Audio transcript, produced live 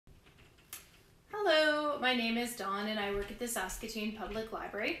my name is Dawn and I work at the Saskatoon Public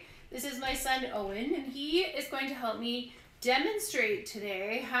Library. This is my son Owen and he is going to help me demonstrate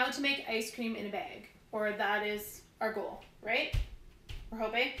today how to make ice cream in a bag. Or that is our goal, right? We're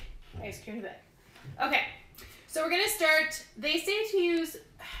hoping ice cream in a bag. Okay, so we're gonna start, they say to use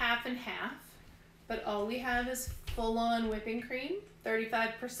half and half, but all we have is full-on whipping cream,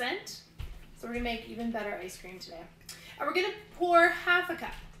 35%. So we're gonna make even better ice cream today. And we're gonna pour half a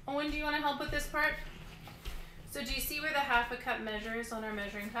cup. Owen, do you wanna help with this part? So do you see where the half a cup measures on our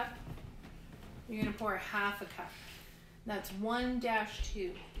measuring cup? You're gonna pour half a cup. That's 1-2.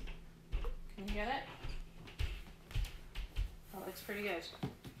 Can you get it? That looks pretty good.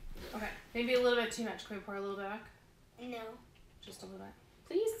 Okay, maybe a little bit too much. Can we pour a little bit back? No. Just a little bit.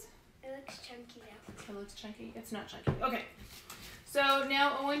 Please? It looks chunky now. It looks chunky? It's not chunky. Okay. So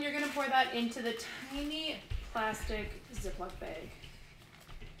now, Owen, you're going to pour that into the tiny plastic Ziploc bag.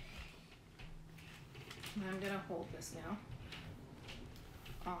 And I'm going to hold this now.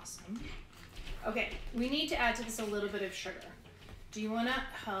 Awesome. Okay, we need to add to this a little bit of sugar. Do you want to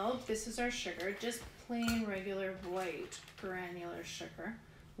help? This is our sugar, just plain regular white granular sugar.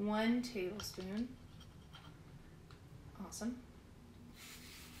 1 tablespoon. Awesome.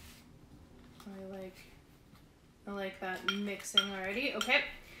 I like that mixing already. Okay,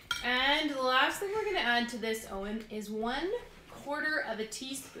 and the last thing we're going to add to this, Owen, is 1/4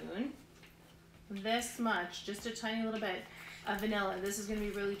 teaspoon, this much, just a tiny little bit of vanilla. This is going to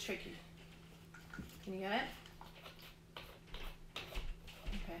be really tricky. Can you get it?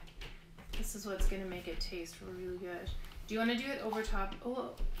 Okay, this is what's going to make it taste really good. Do you want to do it over top?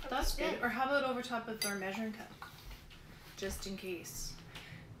 Oh, that's good. Or how about over top of our measuring cup? Just in case.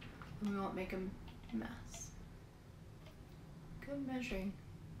 We won't make a mess. Good measuring.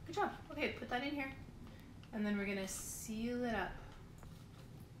 Good job. Okay, put that in here. And then we're going to seal it up.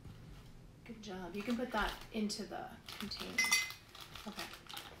 Good job. You can put that into the container. Okay.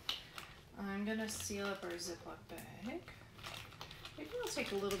 I'm going to seal up our Ziploc bag. Maybe I'll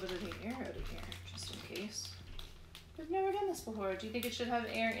take a little bit of the air out of here, just in case. We've never done this before. Do you think it should have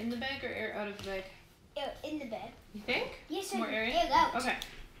air in the bag or air out of the bag? Air in the bag. You think? Yes, more air in? Air out. Okay.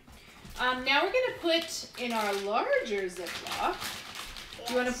 Now we're going to put in our larger Ziploc. Yes.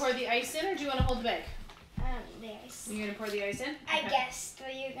 Do you want to pour the ice in or do you want to hold the bag? The ice. You're going to pour the ice in? Okay. I guessed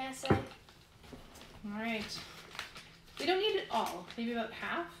what you're going to say. All right. We don't need it all. Maybe about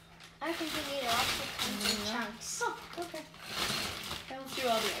half? I think we need lots of chunks. Oh, okay. Okay, let's do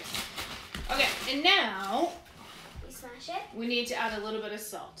all the ice. Okay, and now we smash it. We need to add a little bit of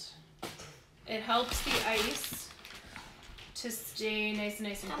salt. It helps the ice to stay nice and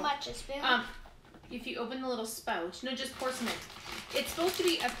cold. How much, a spoon? If you open the little spout, no, just pour some in. It's supposed to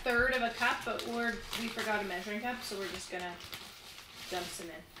be 1/3 cup, but we forgot a measuring cup, so we're just gonna dump some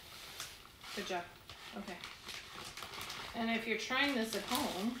in. Good job. Okay. And if you're trying this at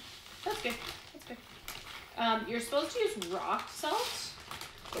home, that's good. That's good. You're supposed to use rock salt,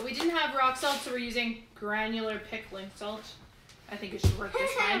 but we didn't have rock salt, so we're using granular pickling salt. I think it should work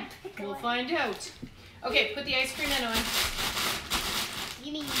this time. We'll find out. Okay, put the ice cream in, Owen.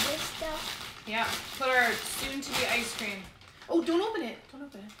 You mean this stuff? Yeah, put our soon-to-be ice cream. Oh, don't open it. Don't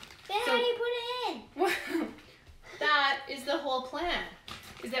open it. Then how do you put it in? That is the whole plan,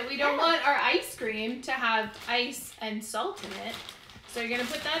 is that we don't want our ice cream to have ice and salt in it. So you're going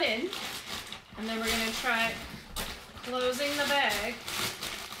to put that in, and then we're going to try closing the bag.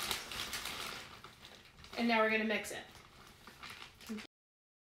 And now we're going to mix it.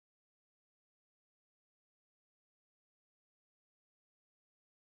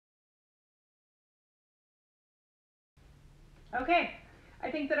 Okay, I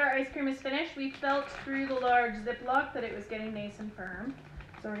think that our ice cream is finished. We felt through the large Ziploc that it was getting nice and firm.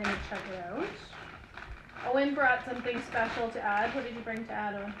 So we're going to check it out. Owen brought something special to add. What did you bring to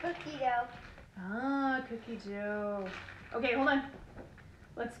add, Owen? Cookie dough. Ah, cookie dough. Okay, hold on.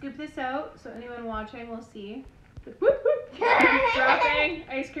 Let's scoop this out so anyone watching will see. Whoop, whoop. Dropping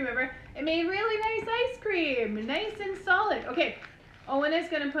ice cream over. It made really nice ice cream. Nice and solid. Okay, Owen is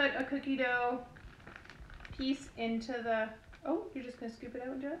going to put a cookie dough piece into the... Oh, you're just going to scoop it out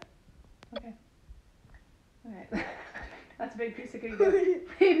and do it? Okay. All right. That's a big piece of cookie dough.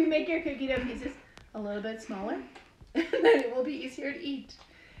 Maybe make your cookie dough pieces a little bit smaller, and then it will be easier to eat.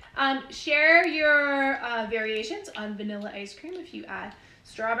 Share your variations on vanilla ice cream if you add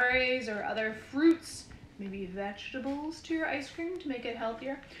strawberries or other fruits, maybe vegetables to your ice cream to make it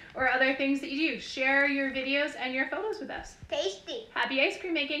healthier, or other things that you do. Share your videos and your photos with us. Tasty. Happy ice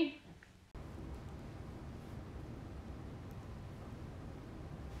cream making.